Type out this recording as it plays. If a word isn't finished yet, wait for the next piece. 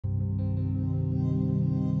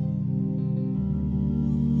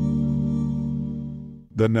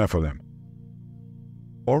The Nephilim.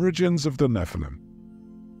 Origins of the Nephilim.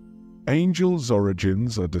 Angels'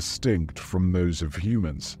 origins are distinct from those of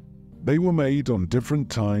humans. They were made on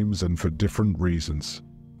different times and for different reasons.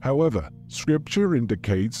 However, Scripture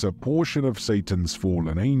indicates a portion of Satan's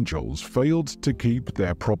fallen angels failed to keep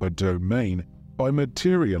their proper domain by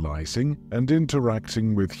materializing and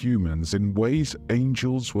interacting with humans in ways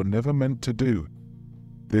angels were never meant to do.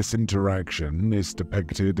 This interaction is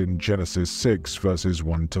depicted in Genesis 6 verses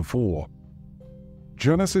 1 to 4.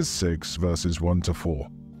 Genesis 6 verses 1 to 4.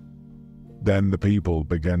 Then the people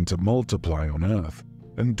began to multiply on earth,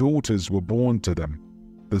 and daughters were born to them.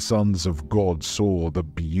 The sons of God saw the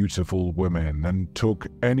beautiful women and took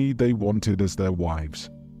any they wanted as their wives.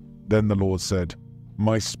 Then the Lord said,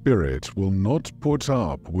 "My spirit will not put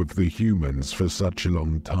up with the humans for such a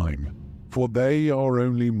long time, for they are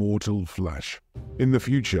only mortal flesh. In the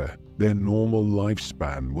future, their normal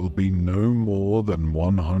lifespan will be no more than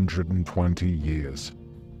 120 years."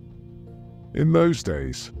 In those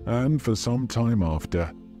days, and for some time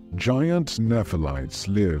after, giant Nephilites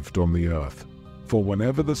lived on the earth. For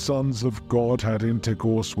whenever the sons of God had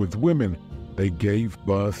intercourse with women, they gave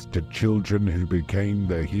birth to children who became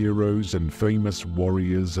the heroes and famous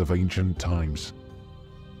warriors of ancient times.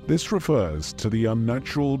 This refers to the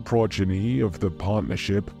unnatural progeny of the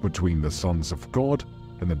partnership between the sons of God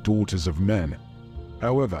and the daughters of men.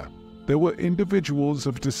 However, there were individuals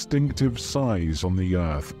of distinctive size on the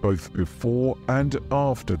earth both before and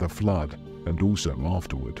after the flood, and also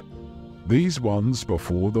afterward. These ones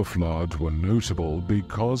before the flood were notable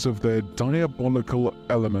because of their diabolical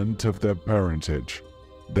element of their parentage.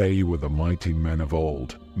 They were the mighty men of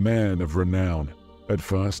old, men of renown. At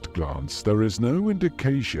first glance, there is no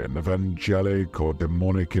indication of angelic or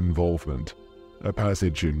demonic involvement. A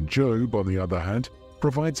passage in Job, on the other hand,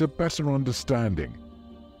 provides a better understanding.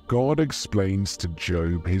 God explains to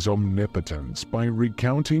Job his omnipotence by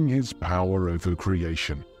recounting his power over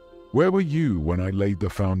creation. "Where were you when I laid the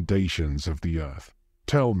foundations of the earth?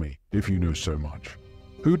 Tell me, if you know so much.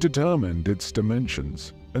 Who determined its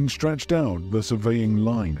dimensions and stretched out the surveying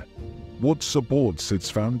line? What supports its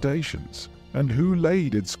foundations? And who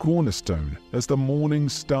laid its cornerstone as the morning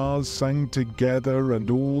stars sang together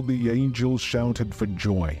and all the angels shouted for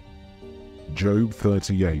joy?" Job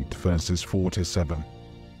 38 verses 4 to 7.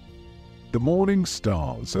 The morning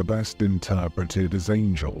stars are best interpreted as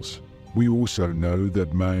angels. We also know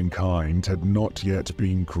that mankind had not yet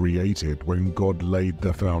been created when God laid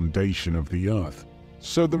the foundation of the earth.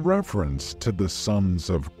 So the reference to the sons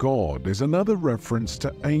of God is another reference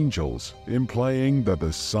to angels, implying that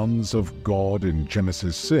the sons of God in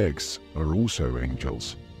Genesis 6 are also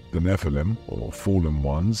angels. The Nephilim, or fallen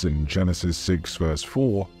ones in Genesis 6 verse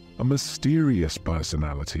 4, are mysterious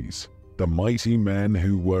personalities, the mighty men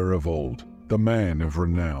who were of old, the men of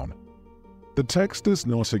renown. The text does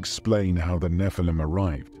not explain how the Nephilim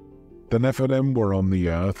arrived. The Nephilim were on the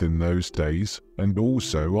earth in those days, and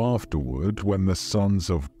also afterward when the sons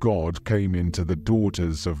of God came into the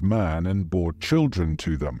daughters of man and bore children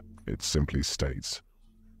to them, it simply states.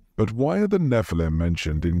 But why are the Nephilim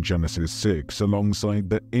mentioned in Genesis 6 alongside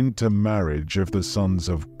the intermarriage of the sons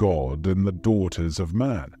of God and the daughters of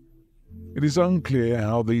man? It is unclear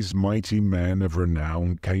how these mighty men of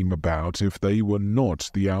renown came about if they were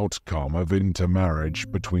not the outcome of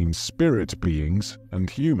intermarriage between spirit beings and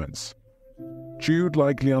humans. Jude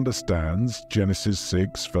likely understands Genesis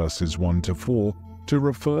 6 verses 1 to 4 to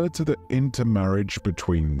refer to the intermarriage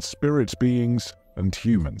between spirit beings and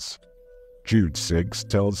humans. Jude 6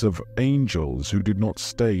 tells of angels who did not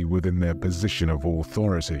stay within their position of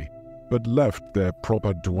authority, but left their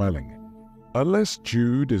proper dwelling. Unless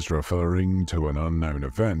Jude is referring to an unknown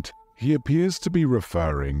event, he appears to be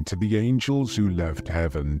referring to the angels who left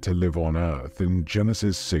heaven to live on earth in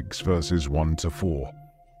Genesis 6 verses 1 to 4.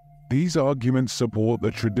 These arguments support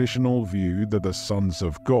the traditional view that the sons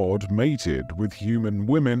of God mated with human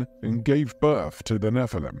women and gave birth to the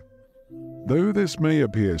Nephilim. Though this may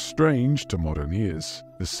appear strange to modern ears,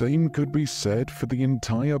 the same could be said for the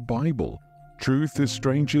entire Bible. Truth is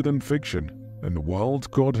stranger than fiction, and the world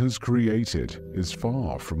God has created is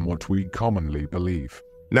far from what we commonly believe.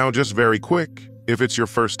 Now, just very quick, if it's your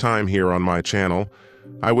first time here on my channel,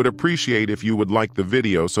 I would appreciate if you would like the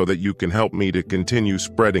video so that you can help me to continue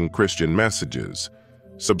spreading Christian messages.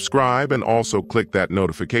 Subscribe and also click that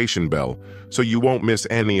notification bell so you won't miss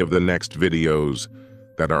any of the next videos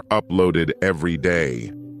that are uploaded every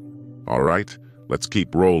day. All right, let's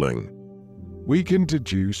keep rolling. We can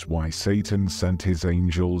deduce why Satan sent his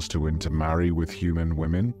angels to intermarry with human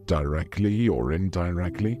women, directly or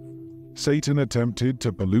indirectly. Satan attempted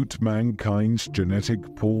to pollute mankind's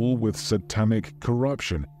genetic pool with satanic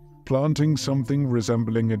corruption, planting something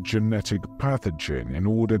resembling a genetic pathogen in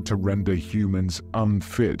order to render humans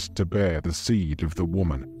unfit to bear the seed of the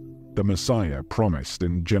woman, the Messiah promised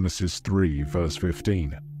in Genesis 3 verse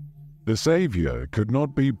 15. The Savior could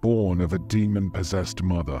not be born of a demon-possessed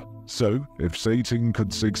mother, so if Satan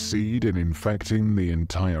could succeed in infecting the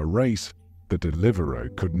entire race, the deliverer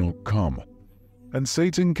could not come. And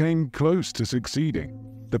Satan came close to succeeding.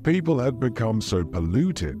 The people had become so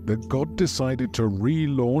polluted that God decided to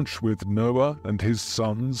relaunch with Noah and his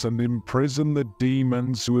sons and imprison the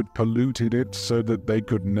demons who had polluted it so that they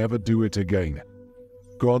could never do it again.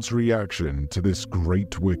 God's reaction to this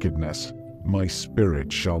great wickedness: "My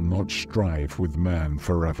spirit shall not strive with man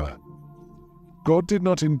forever." God did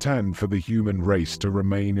not intend for the human race to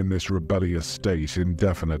remain in this rebellious state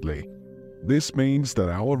indefinitely. This means that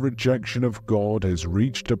our rejection of God has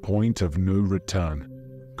reached a point of no return.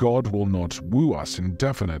 God will not woo us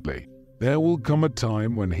indefinitely. There will come a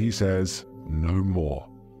time when He says, "No more."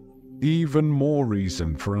 Even more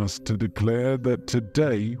reason for us to declare that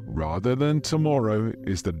today, rather than tomorrow,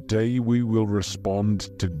 is the day we will respond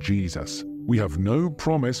to Jesus. We have no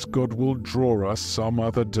promise God will draw us some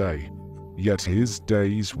other day, yet His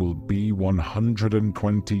days will be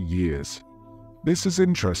 120 years. This is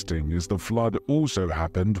interesting, as the flood also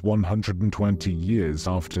happened 120 years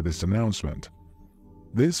after this announcement.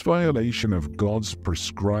 This violation of God's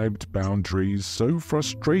prescribed boundaries so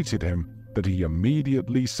frustrated Him that He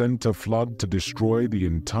immediately sent a flood to destroy the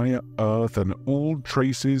entire earth and all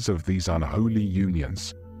traces of these unholy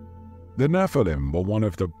unions. The Nephilim were one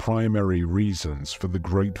of the primary reasons for the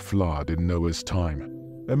great flood in Noah's time.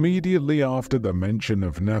 Immediately after the mention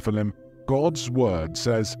of Nephilim, God's word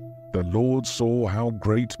says, "The Lord saw how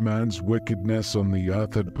great man's wickedness on the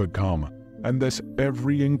earth had become, and that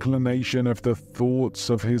every inclination of the thoughts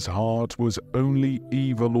of his heart was only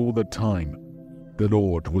evil all the time. The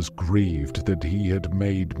Lord was grieved that He had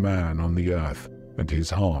made man on the earth, and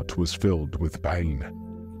His heart was filled with pain."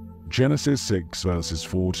 Genesis 6 verses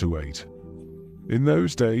 4-8. In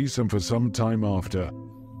those days, and for some time after,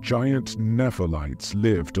 giant Nephilites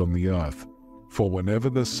lived on the earth. For whenever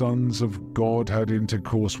the sons of God had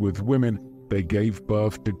intercourse with women, they gave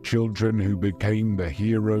birth to children who became the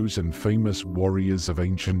heroes and famous warriors of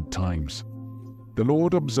ancient times. The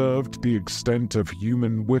Lord observed the extent of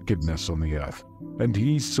human wickedness on the earth, and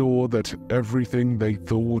He saw that everything they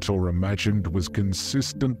thought or imagined was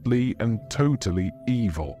consistently and totally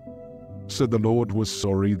evil. So the Lord was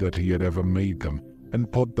sorry that He had ever made them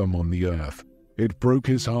and put them on the earth. It broke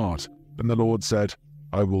His heart, and the Lord said,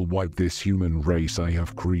 "I will wipe this human race I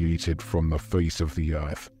have created from the face of the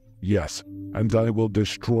earth. Yes, and I will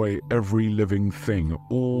destroy every living thing,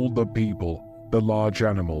 all the people, the large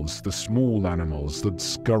animals, the small animals that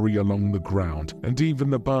scurry along the ground, and even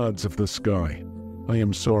the birds of the sky. I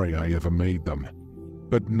am sorry I ever made them."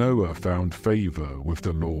 But Noah found favor with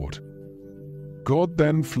the Lord. God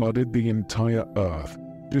then flooded the entire earth,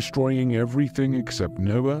 destroying everything except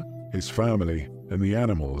Noah, his family, and the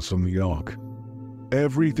animals on the ark.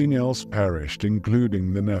 Everything else perished,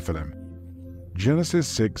 including the Nephilim. Genesis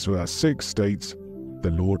 6 verse 6 states,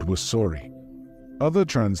 "The Lord was sorry." Other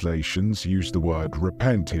translations use the word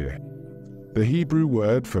repent here. The Hebrew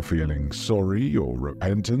word for feeling sorry or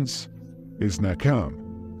repentance is nakam,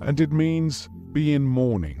 and it means be in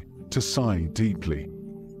mourning, to sigh deeply.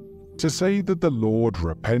 To say that the Lord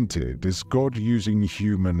repented is God using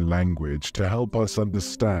human language to help us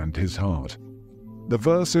understand His heart. The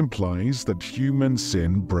verse implies that human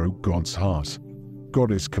sin broke God's heart.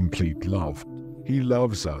 God is complete love. He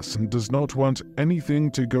loves us and does not want anything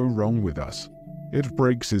to go wrong with us. It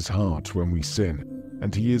breaks His heart when we sin,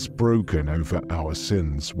 and He is broken over our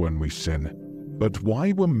sins when we sin. But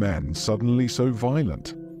why were men suddenly so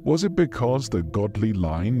violent? Was it because the godly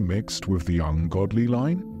line mixed with the ungodly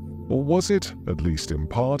line? Or was it, at least in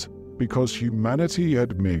part, because humanity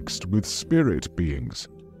had mixed with spirit beings?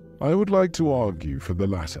 I would like to argue for the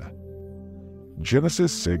latter.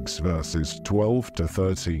 Genesis 6 verses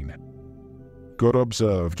 12-13. God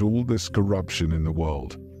observed all this corruption in the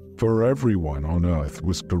world, for everyone on earth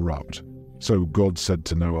was corrupt. So God said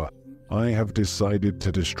to Noah, "I have decided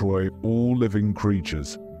to destroy all living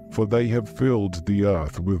creatures, for they have filled the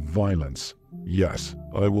earth with violence. Yes,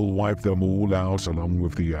 I will wipe them all out along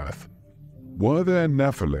with the earth." Were there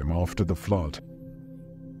Nephilim after the flood?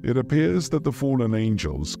 It appears that the fallen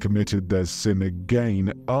angels committed their sin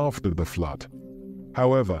again after the flood.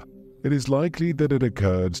 However, it is likely that it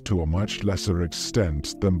occurred to a much lesser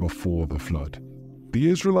extent than before the flood. The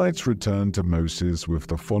Israelites returned to Moses with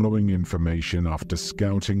the following information after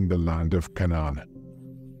scouting the land of Canaan.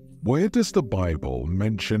 Where does the Bible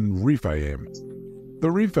mention Rephaim? The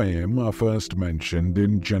Rephaim are first mentioned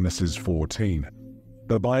in Genesis 14.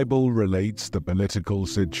 The Bible relates the political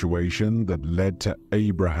situation that led to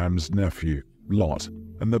Abraham's nephew, Lot,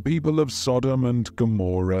 and the people of Sodom and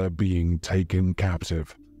Gomorrah being taken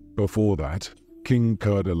captive. Before that, King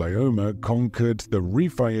Chedorlaomer conquered the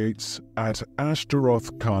Rephaites at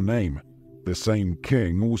Ashtaroth Karnaim. The same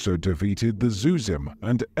king also defeated the Zuzim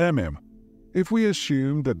and Emim. If we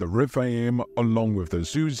assume that the Rephaim, along with the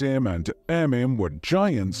Zuzim and Emim, were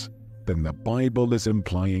giants, then the Bible is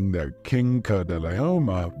implying that King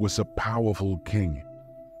Chedorlaomer was a powerful king.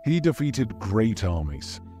 He defeated great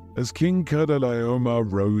armies. As King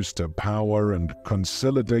Chedorlaomer rose to power and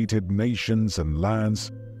consolidated nations and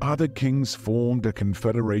lands, other kings formed a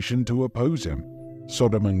confederation to oppose him.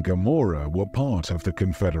 Sodom and Gomorrah were part of the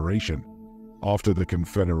confederation. After the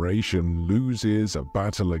confederation loses a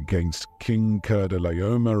battle against King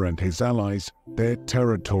Chedorlaomer and his allies, their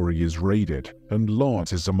territory is raided, and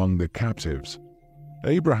Lot is among the captives.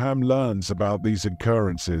 Abraham learns about these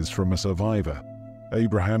occurrences from a survivor.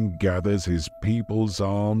 Abraham gathers his people's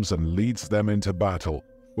arms and leads them into battle,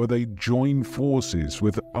 where they join forces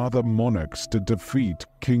with other monarchs to defeat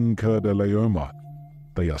King Chedorlaomer.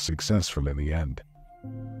 They are successful in the end.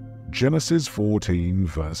 Genesis 14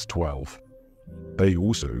 verse 12. They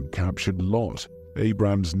also captured Lot,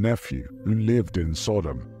 Abraham's nephew, who lived in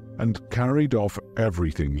Sodom, and carried off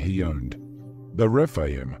everything he owned. The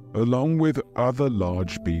Rephaim, along with other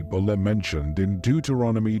large people, are mentioned in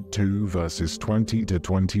Deuteronomy 2 verses 20 to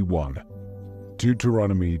 21.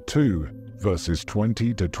 Deuteronomy 2 verses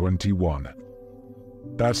 20 to 21.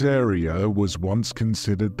 That area was once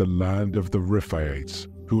considered the land of the Rephaites,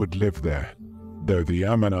 who had lived there. Though the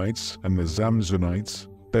Ammonites and the Zamzunites,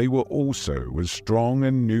 they were also as strong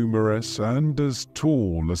and numerous and as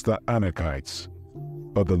tall as the Anakites.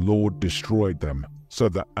 But the Lord destroyed them, so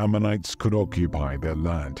the Ammonites could occupy their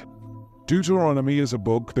land. Deuteronomy is a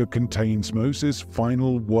book that contains Moses'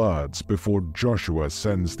 final words before Joshua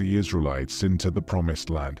sends the Israelites into the Promised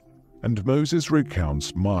Land, and Moses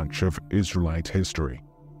recounts much of Israelite history.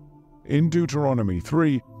 In Deuteronomy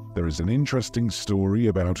 3, there is an interesting story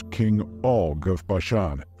about King Og of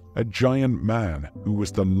Bashan, a giant man who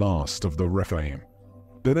was the last of the Rephaim.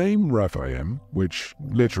 The name Rephaim, which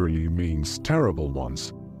literally means terrible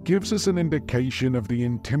ones, gives us an indication of the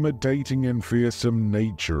intimidating and fearsome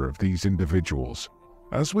nature of these individuals.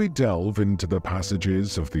 As we delve into the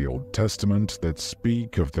passages of the Old Testament that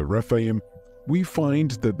speak of the Rephaim, we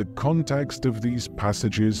find that the context of these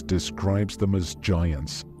passages describes them as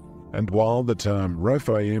giants. And while the term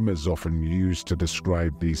Rephaim is often used to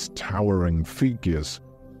describe these towering figures,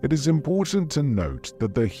 it is important to note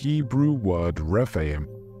that the Hebrew word Rephaim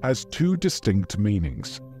has two distinct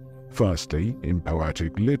meanings. Firstly, in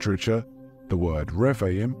poetic literature, the word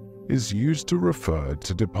Rephaim is used to refer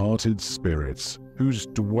to departed spirits whose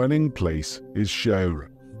dwelling place is Sheol.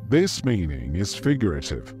 This meaning is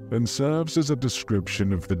figurative and serves as a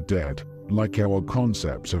description of the dead, like our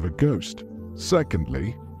concept of a ghost.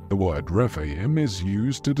 Secondly, the word Rephaim is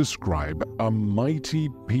used to describe a mighty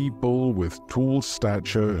people with tall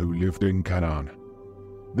stature who lived in Canaan.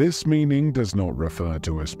 This meaning does not refer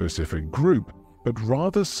to a specific group, but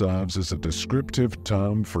rather serves as a descriptive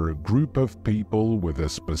term for a group of people with a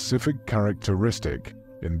specific characteristic,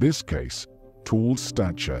 in this case, tall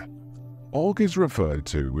stature. Og is referred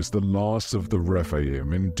to as the last of the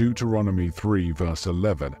Rephaim in Deuteronomy 3 verse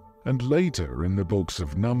 11, and later in the books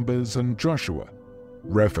of Numbers and Joshua.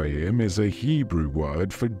 Rephaim is a Hebrew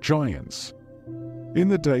word for giants. In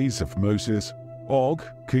the days of Moses, Og,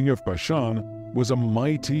 king of Bashan, was a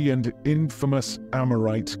mighty and infamous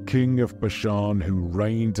Amorite king of Bashan who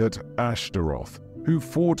reigned at Ashtaroth, who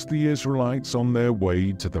fought the Israelites on their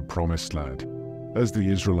way to the Promised Land. As the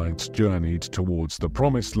Israelites journeyed towards the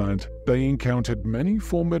Promised Land, they encountered many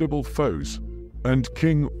formidable foes, and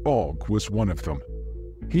King Og was one of them.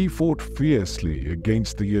 He fought fiercely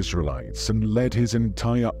against the Israelites and led his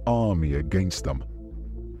entire army against them.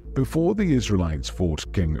 Before the Israelites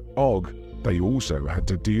fought King Og, they also had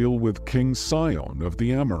to deal with King Sihon of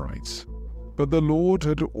the Amorites. But the Lord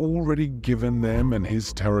had already given them and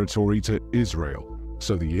his territory to Israel,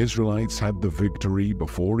 so the Israelites had the victory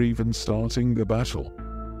before even starting the battle.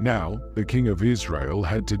 Now, the king of Israel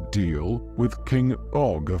had to deal with King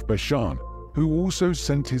Og of Bashan, who also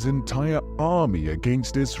sent his entire army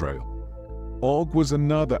against Israel. Og was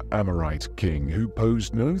another Amorite king who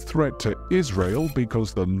posed no threat to Israel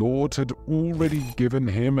because the Lord had already given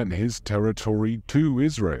him and his territory to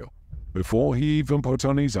Israel. Before he even put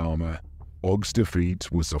on his armor, Og's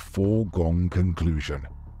defeat was a foregone conclusion.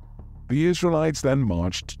 The Israelites then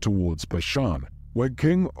marched towards Bashan, where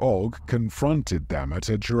King Og confronted them at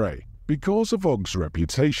Edrei. Because of Og's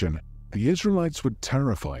reputation, the Israelites were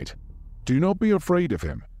terrified. "Do not be afraid of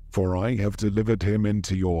him, for I have delivered him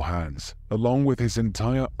into your hands, along with his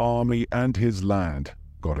entire army and his land,"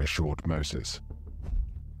 God assured Moses.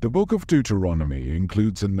 The book of Deuteronomy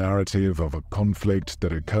includes a narrative of a conflict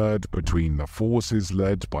that occurred between the forces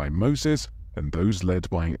led by Moses and those led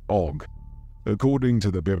by Og. According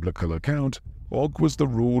to the biblical account, Og was the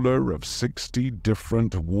ruler of 60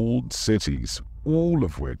 different walled cities, all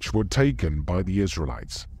of which were taken by the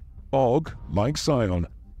Israelites. Og, like Sihon,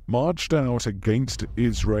 marched out against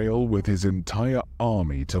Israel with his entire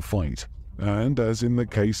army to fight, and as in the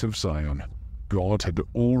case of Sihon, God had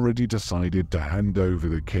already decided to hand over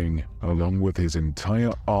the king along with his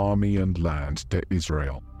entire army and land to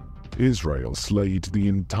Israel. Israel slayed the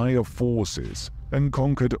entire forces and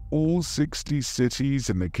conquered all 60 cities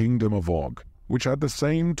in the kingdom of Og, which had the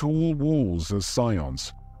same tall walls as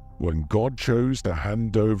Sihon's. When God chose to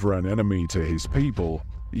hand over an enemy to his people,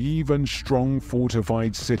 even strong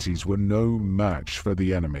fortified cities were no match for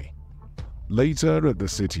the enemy. Later at the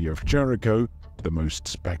city of Jericho, the most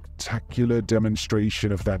spectacular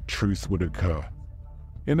demonstration of that truth would occur.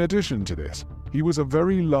 In addition to this, he was a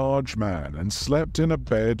very large man and slept in a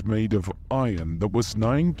bed made of iron that was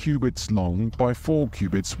 9 cubits long by 4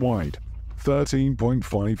 cubits wide,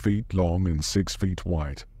 13.5 feet long and 6 feet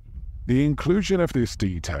wide. The inclusion of this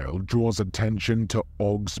detail draws attention to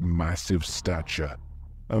Og's massive stature.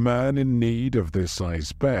 A man in need of this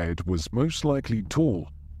size bed was most likely tall.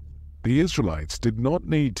 The Israelites did not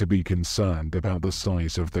need to be concerned about the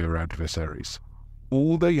size of their adversaries.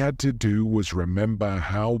 All they had to do was remember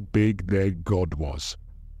how big their God was.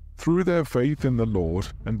 Through their faith in the Lord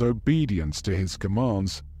and obedience to his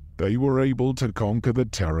commands, they were able to conquer the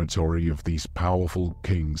territory of these powerful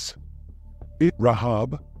kings.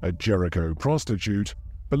 Rahab, a Jericho prostitute,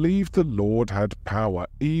 believed the Lord had power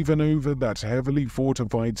even over that heavily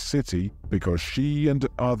fortified city because she and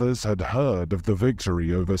others had heard of the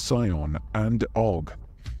victory over Sihon and Og.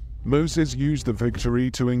 Moses used the victory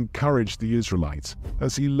to encourage the Israelites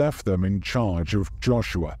as he left them in charge of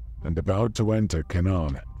Joshua and about to enter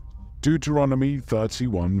Canaan. Deuteronomy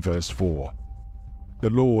 31 verse 4. The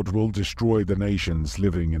Lord will destroy the nations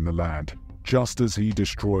living in the land, just as he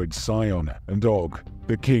destroyed Sihon and Og,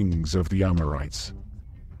 the kings of the Amorites.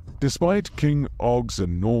 Despite King Og's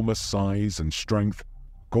enormous size and strength,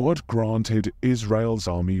 God granted Israel's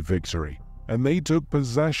army victory, and they took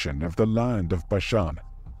possession of the land of Bashan.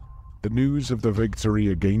 The news of the victory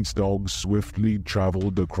against Og swiftly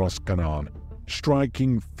traveled across Canaan,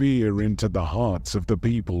 striking fear into the hearts of the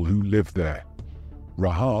people who lived there.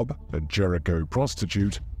 Rahab, a Jericho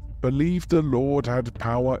prostitute, believed the Lord had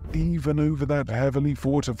power even over that heavily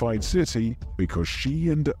fortified city because she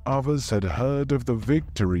and others had heard of the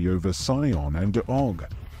victory over Sihon and Og.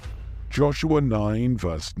 Joshua 9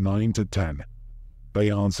 verse 9 to 10.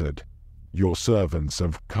 They answered, "Your servants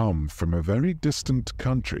have come from a very distant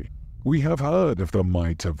country. We have heard of the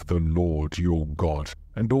might of the Lord your God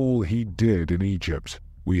and all he did in Egypt.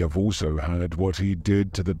 We have also heard what he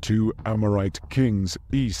did to the 2 Amorite kings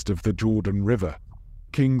east of the Jordan River,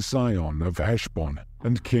 King Sihon of Heshbon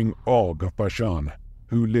and King Og of Bashan,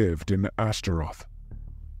 who lived in Ashtaroth."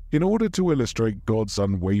 In order to illustrate God's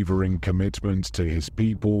unwavering commitment to his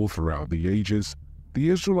people throughout the ages, the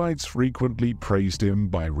Israelites frequently praised him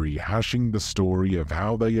by rehashing the story of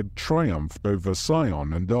how they had triumphed over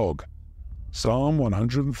Sihon and Og. Psalm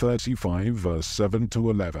 135 verse 7 to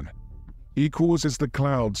 11. He causes the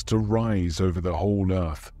clouds to rise over the whole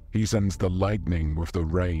earth. He sends the lightning with the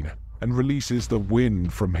rain and releases the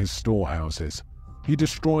wind from his storehouses. He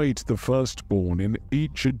destroyed the firstborn in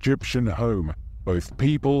each Egyptian home, both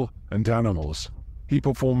people and animals. He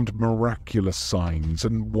performed miraculous signs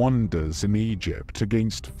and wonders in Egypt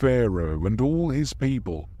against Pharaoh and all his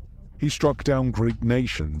people. He struck down great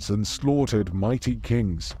nations and slaughtered mighty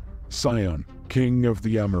kings: Sihon, king of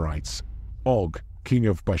the Amorites, Og, king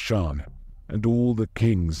of Bashan, and all the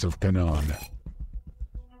kings of Canaan.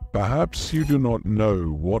 Perhaps you do not know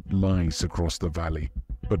what lies across the valley,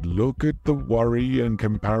 but look at the worry and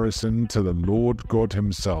comparison to the Lord God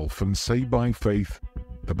himself and say by faith,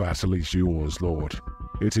 "The battle is yours, Lord.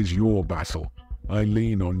 It is your battle. I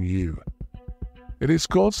lean on you." It is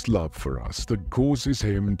God's love for us that causes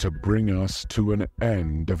him to bring us to an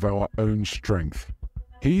end of our own strength.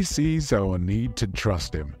 He sees our need to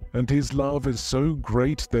trust him, and his love is so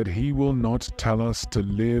great that he will not tell us to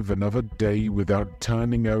live another day without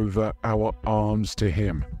turning over our arms to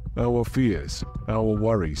him, our fears, our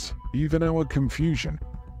worries, even our confusion,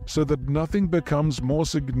 so that nothing becomes more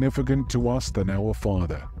significant to us than our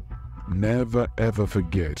Father. Never ever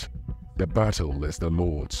forget, the battle is the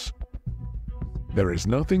Lord's. There is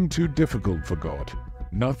nothing too difficult for God.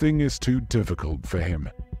 Nothing is too difficult for Him.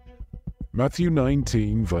 Matthew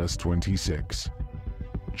 19, verse 26.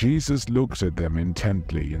 Jesus looked at them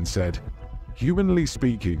intently and said, "Humanly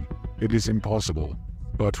speaking, it is impossible,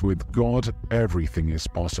 but with God everything is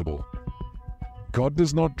possible." God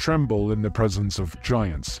does not tremble in the presence of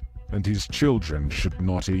giants, and His children should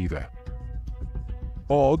not either.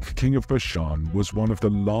 Og, king of Bashan, was one of the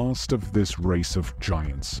last of this race of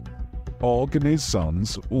giants. Og and his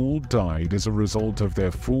sons all died as a result of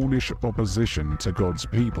their foolish opposition to God's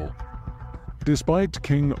people. Despite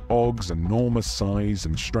King Og's enormous size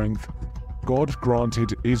and strength, God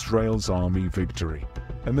granted Israel's army victory,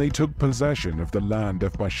 and they took possession of the land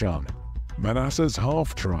of Bashan. Manasseh's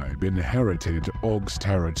half-tribe inherited Og's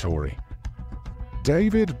territory.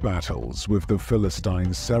 David battles with the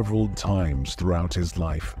Philistines several times throughout his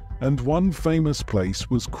life, and one famous place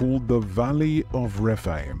was called the Valley of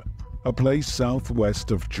Rephaim, a place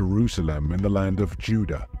southwest of Jerusalem in the land of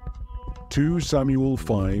Judah. 2 Samuel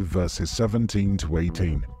 5 verses 17 to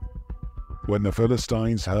 18. When the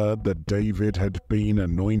Philistines heard that David had been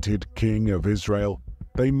anointed king of Israel,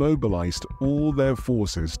 they mobilized all their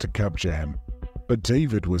forces to capture him. But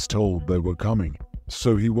David was told they were coming,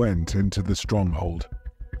 so he went into the stronghold.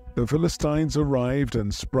 The Philistines arrived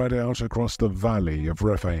and spread out across the Valley of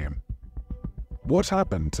Rephaim. What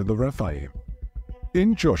happened to the Rephaim?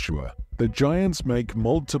 In Joshua, the giants make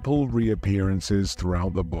multiple reappearances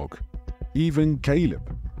throughout the book. Even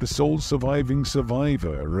Caleb, the sole surviving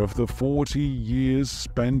survivor of the 40 years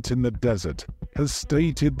spent in the desert, has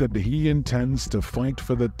stated that he intends to fight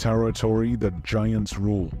for the territory that giants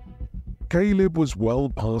rule. Caleb was well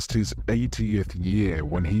past his 80th year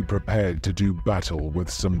when he prepared to do battle with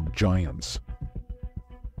some giants.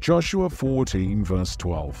 Joshua 14 verse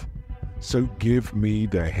 12. So give me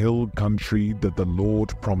the hill country that the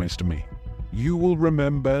Lord promised me. You will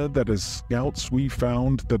remember that as scouts we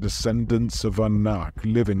found the descendants of Anak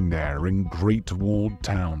living there in great walled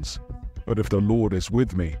towns. But if the Lord is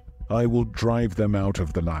with me, I will drive them out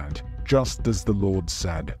of the land, just as the Lord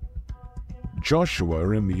said. Joshua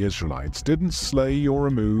and the Israelites didn't slay or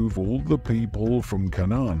remove all the people from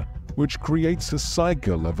Canaan, which creates a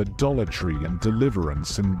cycle of idolatry and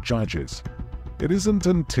deliverance in Judges. It isn't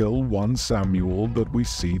until 1 Samuel that we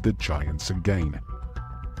see the giants again.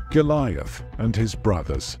 Goliath and his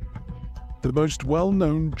brothers. The most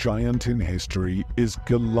well-known giant in history is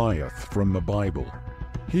Goliath from the Bible.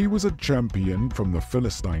 He was a champion from the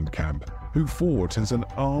Philistine camp who fought as an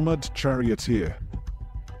armored charioteer.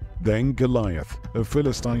 Then Goliath, a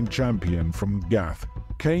Philistine champion from Gath,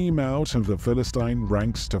 came out of the Philistine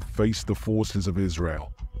ranks to face the forces of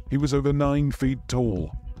Israel. He was over 9 feet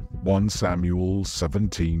tall. 1 Samuel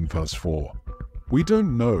 17 verse 4. We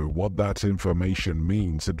don't know what that information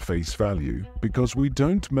means at face value because we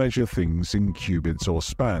don't measure things in cubits or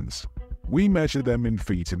spans. We measure them in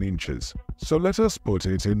feet and inches, so let us put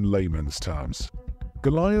it in layman's terms.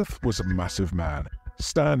 Goliath was a massive man,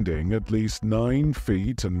 standing at least 9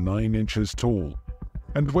 feet and 9 inches tall.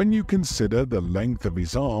 And when you consider the length of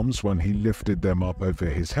his arms when he lifted them up over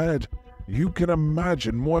his head, you can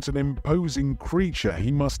imagine what an imposing creature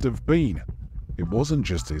he must have been. It wasn't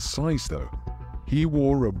just his size though. He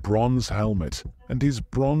wore a bronze helmet, and his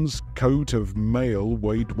bronze coat of mail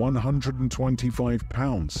weighed 125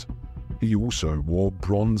 pounds. He also wore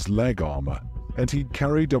bronze leg armor, and he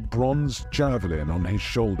carried a bronze javelin on his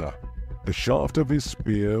shoulder. The shaft of his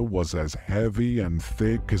spear was as heavy and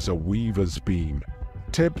thick as a weaver's beam,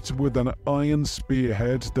 tipped with an iron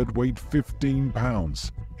spearhead that weighed 15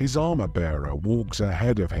 pounds. His armor-bearer walks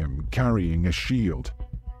ahead of him carrying a shield.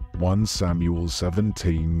 1 Samuel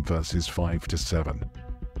 17 verses 5 to 7.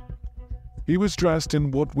 He was dressed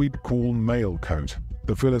in what we'd call mail coat.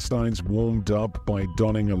 The Philistines warmed up by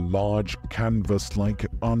donning a large canvas-like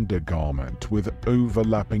undergarment with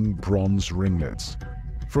overlapping bronze ringlets.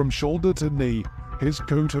 From shoulder to knee, his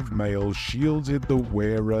coat of mail shielded the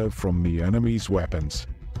wearer from the enemy's weapons.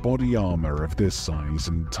 Body armor of this size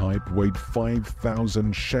and type weighed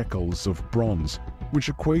 5,000 shekels of bronze,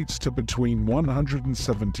 which equates to between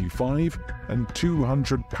 175 and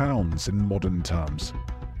 200 pounds in modern terms.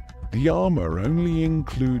 The armor only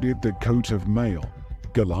included the coat of mail.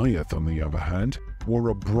 Goliath, on the other hand, wore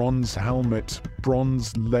a bronze helmet,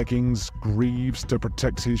 bronze leggings, greaves to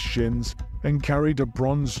protect his shins, and carried a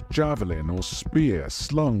bronze javelin or spear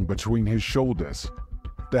slung between his shoulders.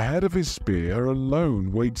 The head of his spear alone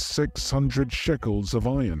weighed 600 shekels of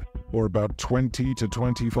iron, or about 20 to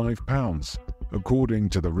 25 pounds. According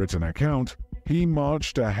to the written account, he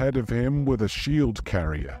marched ahead of him with a shield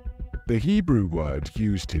carrier. The Hebrew word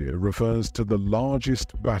used here refers to the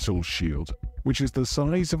largest battle shield, which is the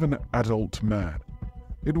size of an adult man.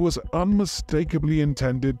 It was unmistakably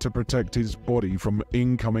intended to protect his body from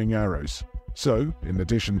incoming arrows. So, in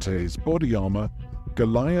addition to his body armor,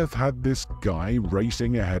 Goliath had this guy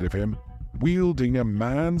racing ahead of him, wielding a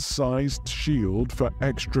man-sized shield for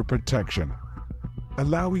extra protection.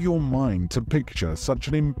 Allow your mind to picture such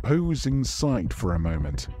an imposing sight for a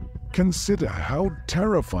moment. Consider how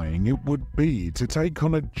terrifying it would be to take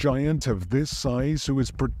on a giant of this size who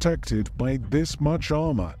is protected by this much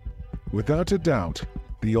armor. Without a doubt,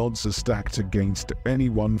 the odds are stacked against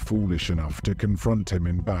anyone foolish enough to confront him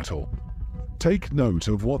in battle. Take note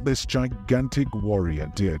of what this gigantic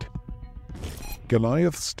warrior did.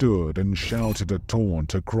 Goliath stood and shouted a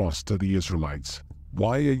taunt across to the Israelites.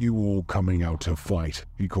 "Why are you all coming out to fight?"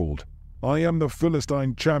 he called. "I am the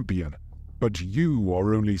Philistine champion, but you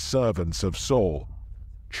are only servants of Saul.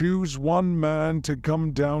 Choose one man to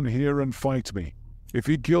come down here and fight me. If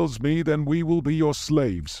he kills me, then we will be your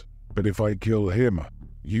slaves. But if I kill him,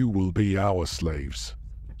 you will be our slaves."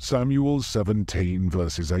 Samuel 17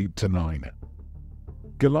 verses 8 to 9.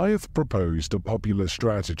 Goliath proposed a popular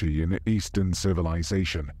strategy in Eastern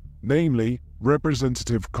civilization, namely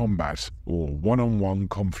representative combat or one-on-one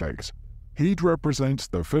conflict. He'd represent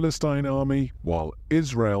the Philistine army, while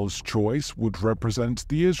Israel's choice would represent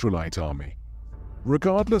the Israelite army.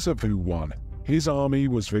 Regardless of who won, his army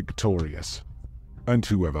was victorious. And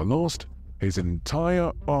whoever lost, his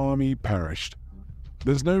entire army perished.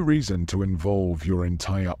 There's no reason to involve your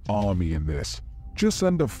entire army in this. Just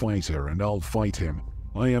send a fighter and I'll fight him.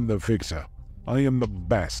 I am the victor. I am the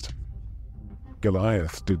best.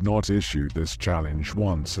 Goliath did not issue this challenge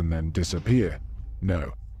once and then disappear.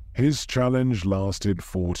 No, his challenge lasted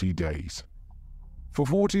 40 days. For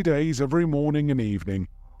 40 days, every morning and evening,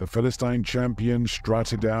 the Philistine champion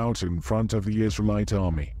strutted out in front of the Israelite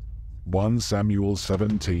army. 1 Samuel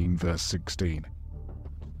 17 verse 16.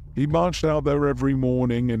 He marched out there every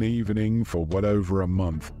morning and evening for well over a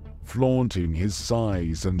month, flaunting his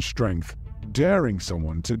size and strength, daring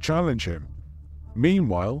someone to challenge him.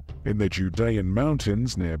 Meanwhile, in the Judean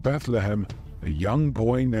mountains near Bethlehem, a young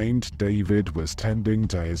boy named David was tending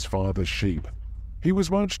to his father's sheep. He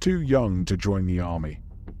was much too young to join the army.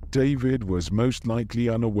 David was most likely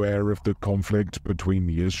unaware of the conflict between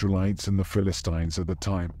the Israelites and the Philistines at the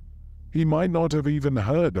time. He might not have even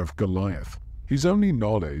heard of Goliath. His only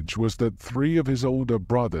knowledge was that 3 of his older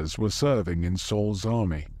brothers were serving in Saul's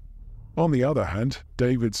army. On the other hand,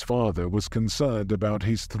 David's father was concerned about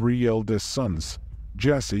his 3 eldest sons.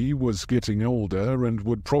 Jesse was getting older and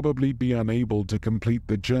would probably be unable to complete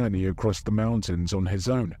the journey across the mountains on his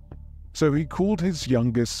own. So he called his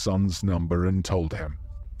youngest son's number and told him,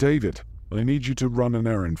 "David, I need you to run an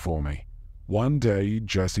errand for me." One day,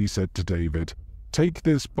 Jesse said to David, "Take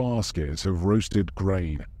this basket of roasted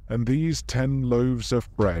grain and these 10 loaves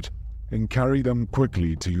of bread and carry them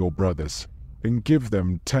quickly to your brothers, and give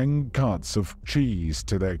them 10 cuts of cheese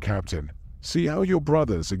to their captain. See how your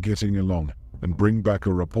brothers are getting along, and bring back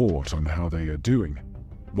a report on how they are doing."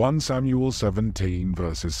 1 Samuel 17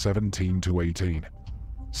 verses 17 to 18.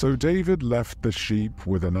 So David left the sheep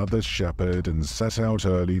with another shepherd and set out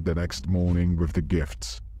early the next morning with the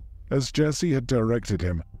gifts. As Jesse had directed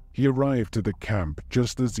him, he arrived at the camp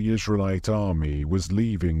just as the Israelite army was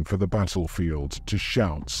leaving for the battlefield to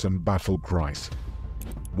shouts and battle cries.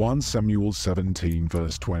 1 Samuel 17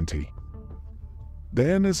 verse 20.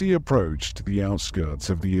 Then as he approached the outskirts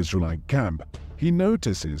of the Israelite camp, he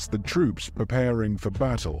notices the troops preparing for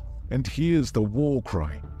battle and hears the war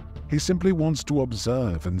cry. He simply wants to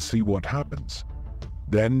observe and see what happens.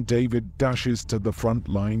 Then David dashes to the front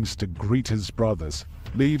lines to greet his brothers,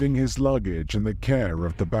 leaving his luggage in the care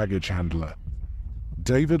of the baggage handler.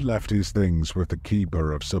 David left his things with the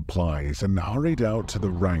keeper of supplies and hurried out to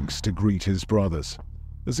the ranks to greet his brothers.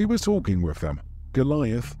 As he was talking with them,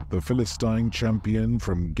 Goliath, the Philistine champion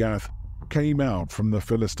from Gath, came out from the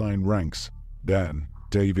Philistine ranks. Then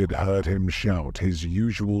David heard him shout his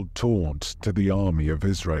usual taunt to the army of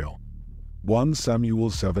Israel. 1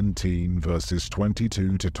 Samuel 17 verses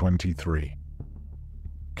 22 to 23.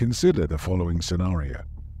 Consider the following scenario.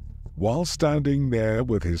 While standing there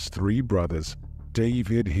with his 3 brothers,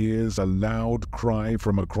 David hears a loud cry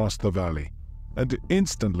from across the valley, and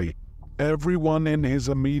instantly everyone in his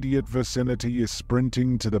immediate vicinity is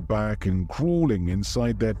sprinting to the back and crawling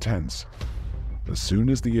inside their tents. As soon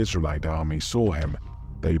as the Israelite army saw him,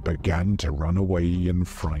 they began to run away in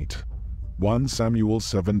fright. 1 Samuel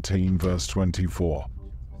 17 verse 24.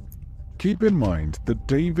 Keep in mind that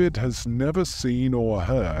David has never seen or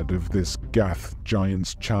heard of this Gath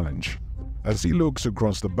giant's challenge. As he looks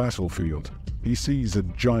across the battlefield, he sees a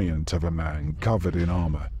giant of a man covered in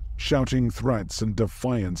armor, shouting threats and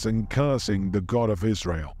defiance and cursing the God of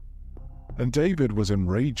Israel. And David was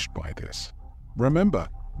enraged by this. Remember,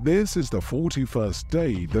 this is the 41st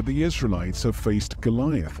day that the Israelites have faced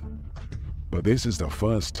Goliath. But this is the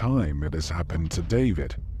first time it has happened to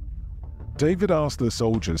David. David asked the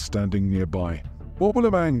soldiers standing nearby, "What will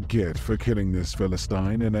a man get for killing this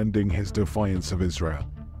Philistine and ending his defiance of Israel?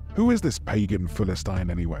 Who is this pagan Philistine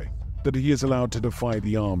anyway, that he is allowed to defy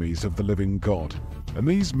the armies of the living God?" And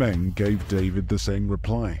these men gave David the same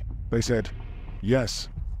reply. They said, "Yes,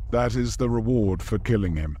 that is the reward for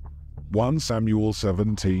killing him." 1 Samuel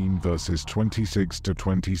 17 verses 26 to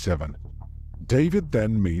 27. David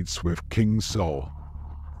then meets with King Saul.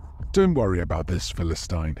 "Don't worry about this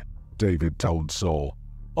Philistine," David told Saul.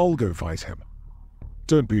 "I'll go fight him."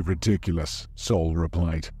 "Don't be ridiculous," Saul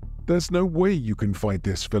replied. "There's no way you can fight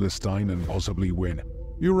this Philistine and possibly win.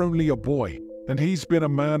 You're only a boy, and he's been a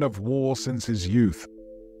man of war since his youth."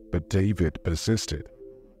 But David persisted.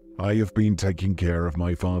 "I have been taking care of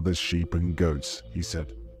my father's sheep and goats," he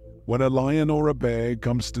said. "When a lion or a bear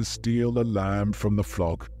comes to steal a lamb from the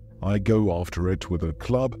flock, I go after it with a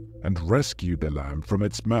club and rescue the lamb from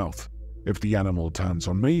its mouth. If the animal turns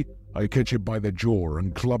on me, I catch it by the jaw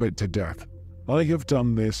and club it to death. I have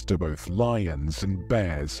done this to both lions and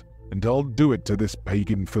bears, and I'll do it to this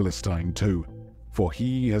pagan Philistine too, for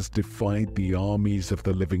he has defied the armies of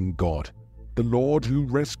the living God. The Lord who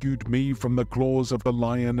rescued me from the claws of the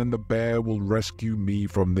lion and the bear will rescue me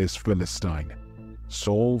from this Philistine."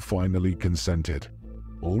 Saul finally consented.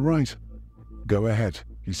 "All right, go ahead,"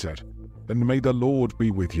 he said, "and may the Lord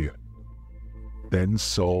be with you." Then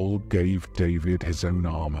Saul gave David his own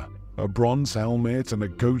armor, a bronze helmet and a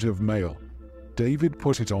coat of mail. David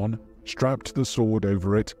put it on, strapped the sword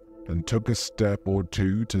over it, and took a step or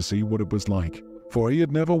two to see what it was like, for he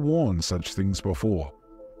had never worn such things before.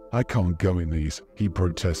 "I can't go in these," he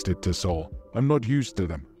protested to Saul. "I'm not used to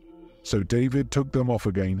them." So David took them off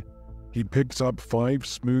again. He picked up 5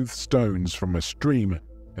 smooth stones from a stream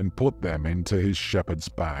and put them into his shepherd's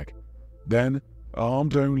bag. Then,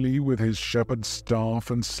 armed only with his shepherd's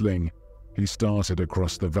staff and sling, he started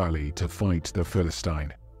across the valley to fight the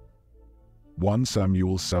Philistine. 1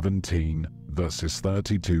 Samuel 17 verses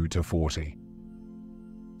 32 to 40.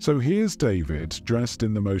 So here's David dressed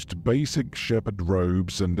in the most basic shepherd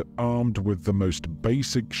robes and armed with the most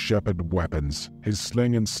basic shepherd weapons, his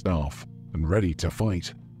sling and staff, and ready to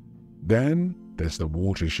fight. Then there's the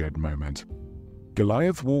watershed moment.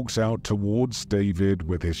 Goliath walks out towards David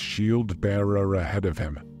with his shield bearer ahead of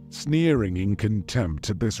him, sneering in contempt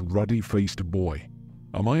at this ruddy-faced boy.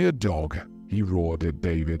 "Am I a dog," he roared at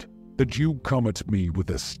David, "that you come at me with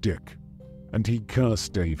a stick?" And he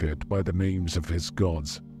cursed David by the names of his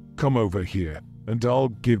gods. "Come over here, and I'll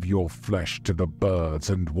give your flesh to the birds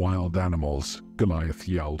and wild animals," Goliath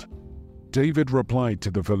yelled. David replied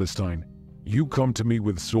to the Philistine, "You come to me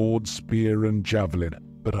with sword, spear, and javelin,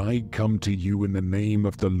 but I come to you in the name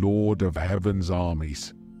of the Lord of heaven's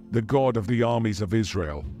armies, the God of the armies of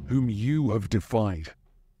Israel, whom you have defied.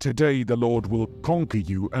 Today the Lord will conquer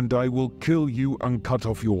you, and I will kill you and cut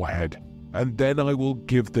off your head. And then I will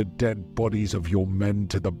give the dead bodies of your men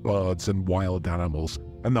to the birds and wild animals,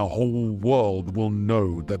 and the whole world will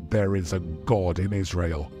know that there is a God in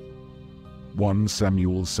Israel." 1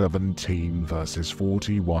 Samuel 17 verses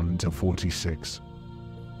 41 to 46.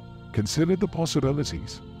 Consider the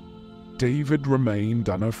possibilities. David remained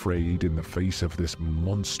unafraid in the face of this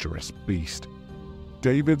monstrous beast.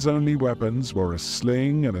 David's only weapons were a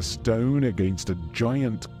sling and a stone against a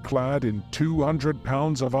giant clad in 200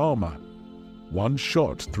 pounds of armor. One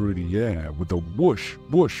shot through the air with a whoosh,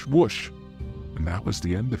 whoosh, whoosh, and that was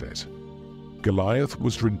the end of it. Goliath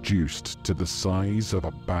was reduced to the size of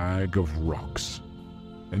a bag of rocks.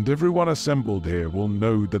 And everyone assembled here will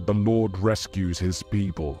know that the Lord rescues his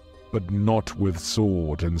people, but not with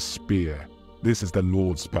sword and spear. This is the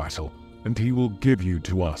Lord's battle, and he will give you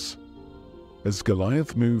to us. As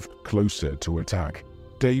Goliath moved closer to attack,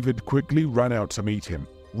 David quickly ran out to meet him.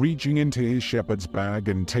 Reaching into his shepherd's bag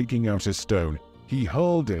and taking out a stone, he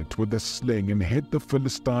hurled it with a sling and hit the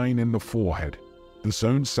Philistine in the forehead. The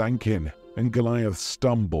stone sank in, and Goliath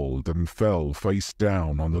stumbled and fell face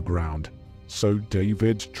down on the ground. So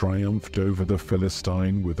David triumphed over the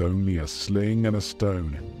Philistine with only a sling and a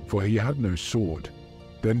stone, for he had no sword.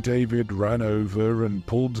 Then David ran over and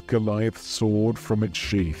pulled Goliath's sword from its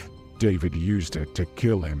sheath, David used it to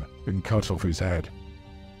kill him and cut off his head.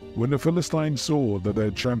 When the Philistines saw that their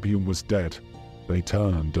champion was dead, they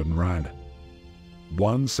turned and ran.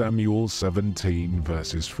 1 Samuel 17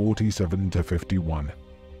 verses 47 to 51.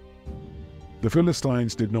 The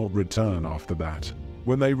Philistines did not return after that.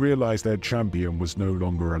 When they realized their champion was no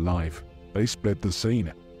longer alive, they split the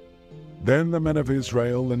scene. Then the men of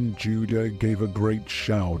Israel and Judah gave a great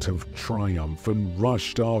shout of triumph and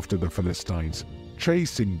rushed after the Philistines,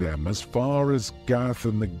 chasing them as far as Gath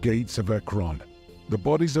and the gates of Ekron. The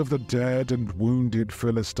bodies of the dead and wounded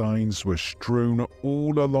Philistines were strewn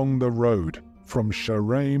all along the road, from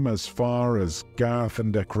Shaaraim as far as Gath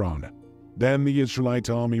and Ekron. Then the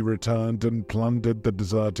Israelite army returned and plundered the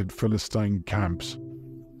deserted Philistine camps.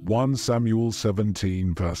 1 Samuel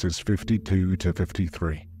 17 verses 52 to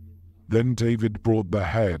 53. Then David brought the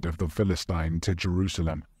head of the Philistine to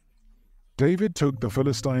Jerusalem. David took the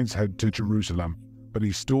Philistine's head to Jerusalem, but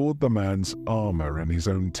he stored the man's armor in his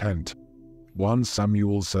own tent. 1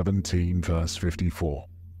 Samuel 17 verse 54.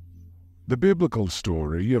 The biblical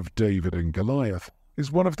story of David and Goliath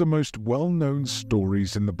is one of the most well-known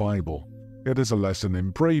stories in the Bible. It is a lesson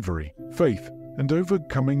in bravery, faith, and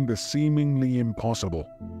overcoming the seemingly impossible.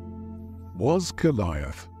 Was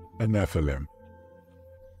Goliath a Nephilim?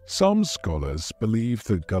 Some scholars believe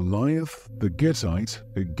that Goliath, the Gittite,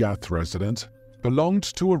 a Gath resident,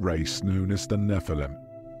 belonged to a race known as the Nephilim.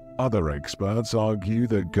 Other experts argue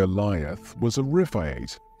that Goliath was a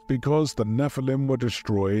Rephaite because the Nephilim were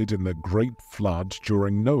destroyed in the Great Flood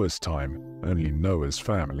during Noah's time. Only Noah's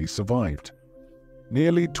family survived.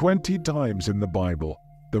 Nearly 20 times in the Bible,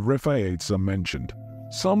 the Rephaites are mentioned.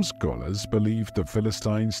 Some scholars believe the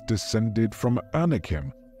Philistines descended from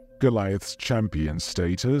Anakim. Goliath's champion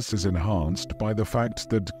status is enhanced by the fact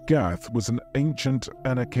that Gath was an ancient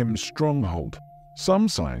Anakim stronghold. Some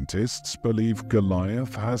scientists believe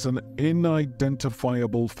Goliath has an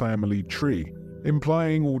unidentifiable family tree,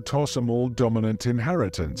 implying autosomal dominant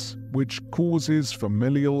inheritance, which causes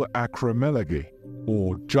familial acromegaly,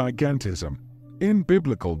 or gigantism. In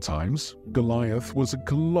biblical times, Goliath was a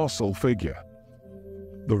colossal figure.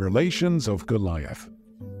 The relations of Goliath.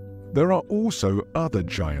 There are also other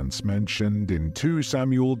giants mentioned in 2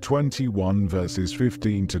 Samuel 21 verses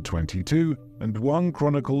 15 to 22 and 1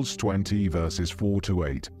 Chronicles 20 verses 4 to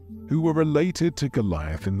 8, who were related to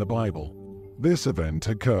Goliath in the Bible. This event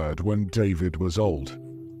occurred when David was old.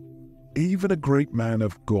 Even a great man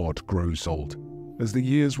of God grows old. As the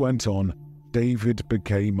years went on, David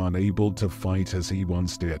became unable to fight as he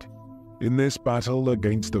once did. In this battle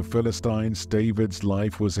against the Philistines, David's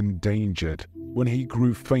life was endangered when he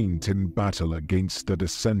grew faint in battle against the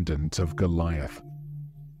descendant of Goliath.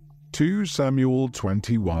 2 Samuel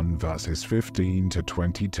 21 verses 15 to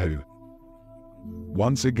 22.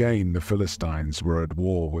 Once again the Philistines were at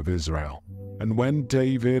war with Israel, and when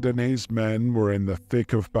David and his men were in the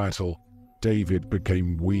thick of battle, David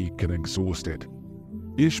became weak and exhausted.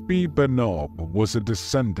 Ishbi-Benob was a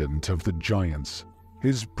descendant of the giants.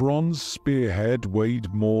 His bronze spearhead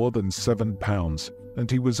weighed more than 7 pounds, and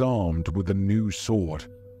he was armed with a new sword.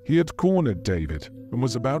 He had cornered David and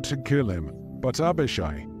was about to kill him, but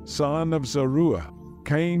Abishai, son of Zeruiah,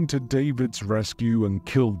 came to David's rescue and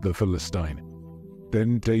killed the Philistine.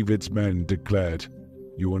 Then David's men declared,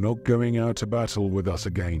 "You are not going out to battle with us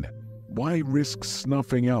again. Why risk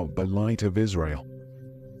snuffing out the light of Israel?"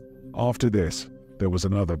 After this, there was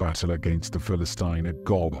another battle against the Philistine at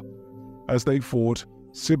Gob. As they fought,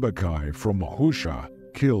 Sibbecai from Hushah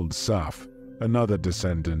killed Saph, another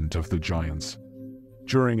descendant of the giants.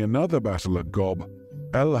 During another battle at Gob,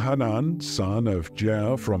 Elhanan, son of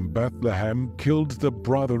Jair from Bethlehem, killed the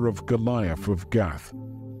brother of Goliath of Gath.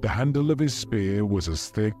 The handle of his spear was as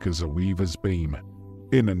thick as a weaver's beam.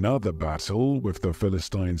 In another battle with the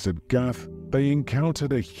Philistines at Gath, they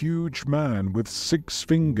encountered a huge man with 6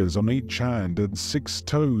 fingers on each hand and 6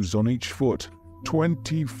 toes on each foot,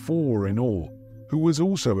 24 in all, who was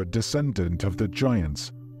also a descendant of the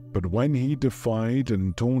giants. But when he defied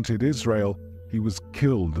and taunted Israel, he was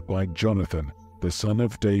killed by Jonathan, the son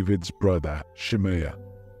of David's brother Shimea.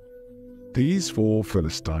 These 4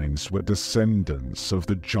 Philistines were descendants of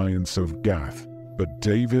the giants of Gath, but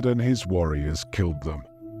David and his warriors killed them.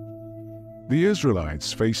 The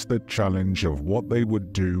Israelites faced the challenge of what they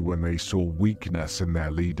would do when they saw weakness in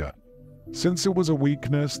their leader. Since it was a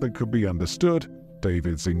weakness that could be understood,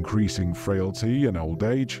 David's increasing frailty and old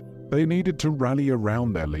age, they needed to rally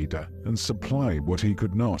around their leader and supply what he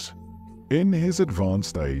could not. In his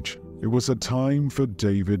advanced age, it was a time for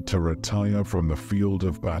David to retire from the field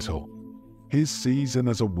of battle. His season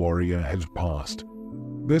as a warrior had passed.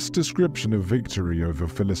 This description of victory over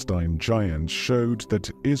Philistine giants showed that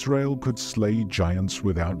Israel could slay giants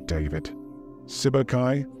without David.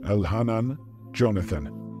 Sibbecai, Elhanan, Jonathan.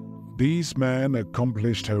 These men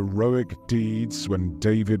accomplished heroic deeds when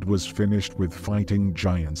David was finished with fighting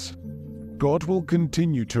giants. God will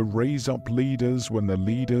continue to raise up leaders when the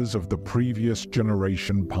leaders of the previous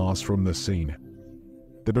generation pass from the scene.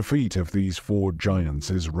 The defeat of these 4 giants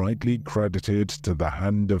is rightly credited to the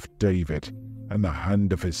hand of David and the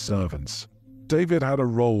hand of his servants. David had a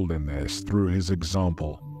role in this through his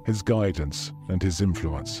example, his guidance, and his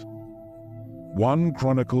influence. 1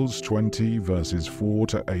 Chronicles 20 verses 4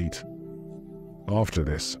 to 8. After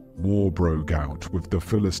this, war broke out with the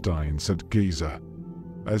Philistines at Gezer.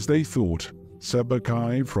 As they thought,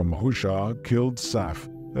 Sibbecai from Hushah killed Saph,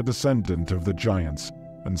 a descendant of the giants,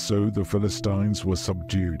 and so the Philistines were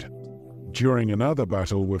subdued. During another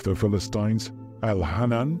battle with the Philistines,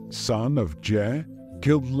 Elhanan, son of Jair,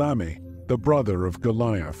 killed Lami, the brother of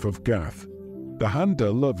Goliath of Gath. The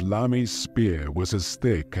handle of Lami's spear was as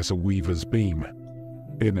thick as a weaver's beam.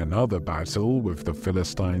 In another battle with the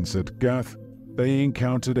Philistines at Gath, they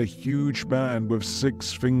encountered a huge man with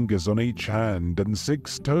 6 fingers on each hand and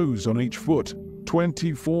 6 toes on each foot,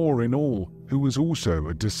 24 in all, who was also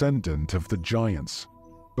a descendant of the giants.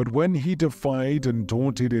 But when he defied and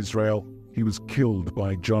taunted Israel, he was killed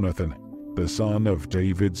by Jonathan, the son of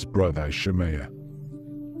David's brother Shemaiah.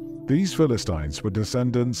 These Philistines were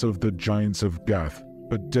descendants of the giants of Gath,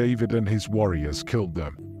 but David and his warriors killed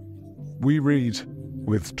them. We read,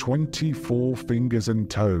 with 24 fingers and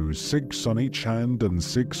toes, 6 on each hand and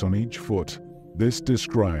 6 on each foot. This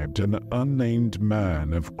described an unnamed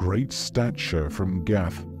man of great stature from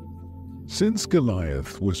Gath. Since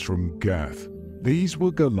Goliath was from Gath, these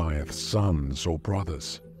were Goliath's sons or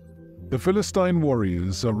brothers. The Philistine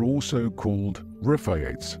warriors are also called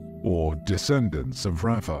Rephaites, or descendants of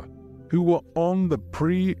Rapha, who were on the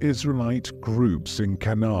pre-Israelite groups in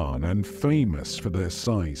Canaan and famous for their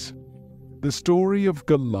size. The story of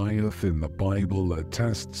Goliath in the Bible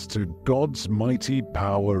attests to God's mighty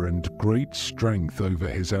power and great strength over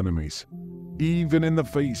his enemies. Even in the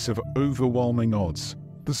face of overwhelming odds,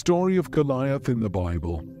 the story of Goliath in the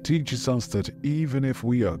Bible teaches us that even if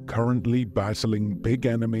we are currently battling big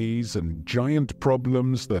enemies and giant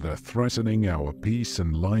problems that are threatening our peace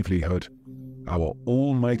and livelihood, our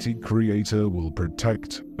Almighty Creator will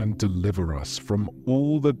protect and deliver us from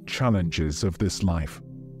all the challenges of this life.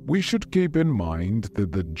 We should keep in mind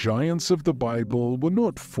that the giants of the Bible were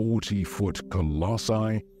not 40-foot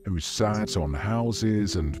colossi who sat on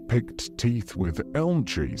houses and picked teeth with elm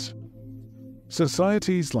trees.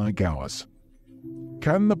 Societies like ours.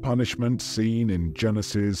 Can the punishment seen in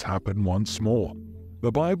Genesis happen once more?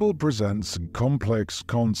 The Bible presents a complex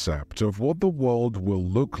concept of what the world will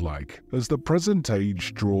look like as the present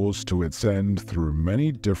age draws to its end through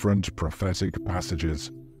many different prophetic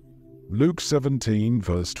passages. Luke 17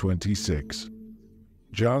 verse 26.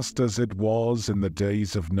 Just as it was in the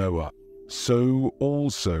days of Noah, so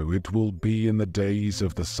also it will be in the days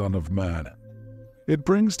of the Son of Man. It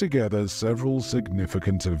brings together several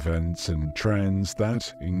significant events and trends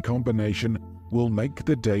that, in combination, will make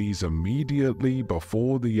the days immediately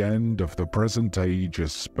before the end of the present age a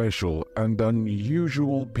special and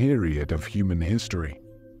unusual period of human history.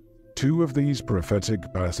 2 of these prophetic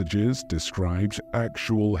passages described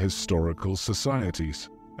actual historical societies,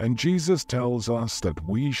 and Jesus tells us that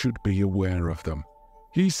we should be aware of them.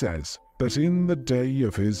 He says that in the day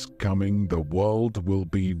of his coming the world will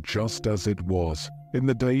be just as it was in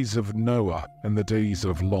the days of Noah and the days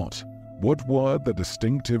of Lot. What were the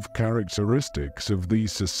distinctive characteristics of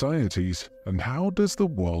these societies, and how does the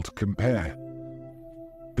world compare?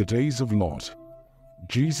 The days of Lot.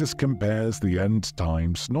 Jesus compares the end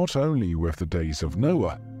times not only with the days of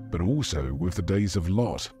Noah, but also with the days of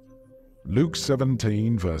Lot. Luke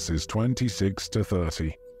 17 verses 26 to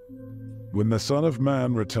 30. When the Son of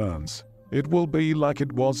Man returns, it will be like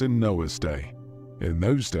it was in Noah's day. In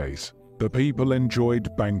those days, the people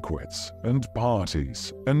enjoyed banquets and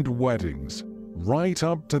parties and weddings, right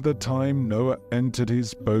up to the time Noah entered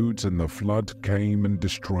his boat and the flood came and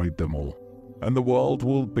destroyed them all. And the world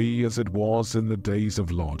will be as it was in the days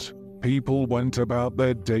of Lot. People went about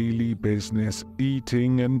their daily business,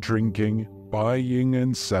 eating and drinking, buying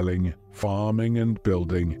and selling, farming and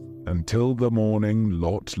building, until the morning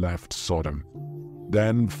Lot left Sodom.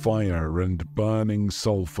 Then fire and burning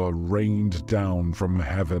sulfur rained down from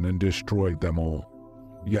heaven and destroyed them all.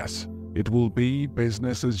 Yes, it will be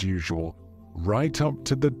business as usual, right up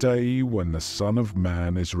to the day when the Son of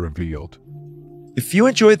Man is revealed. If you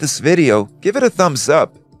enjoyed this video, give it a thumbs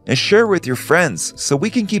up and share with your friends so we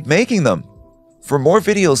can keep making them. For more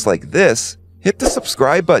videos like this, hit the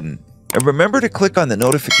subscribe button and remember to click on the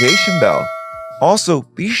notification bell. Also,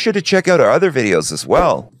 be sure to check out our other videos as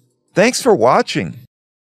well. Thanks for watching.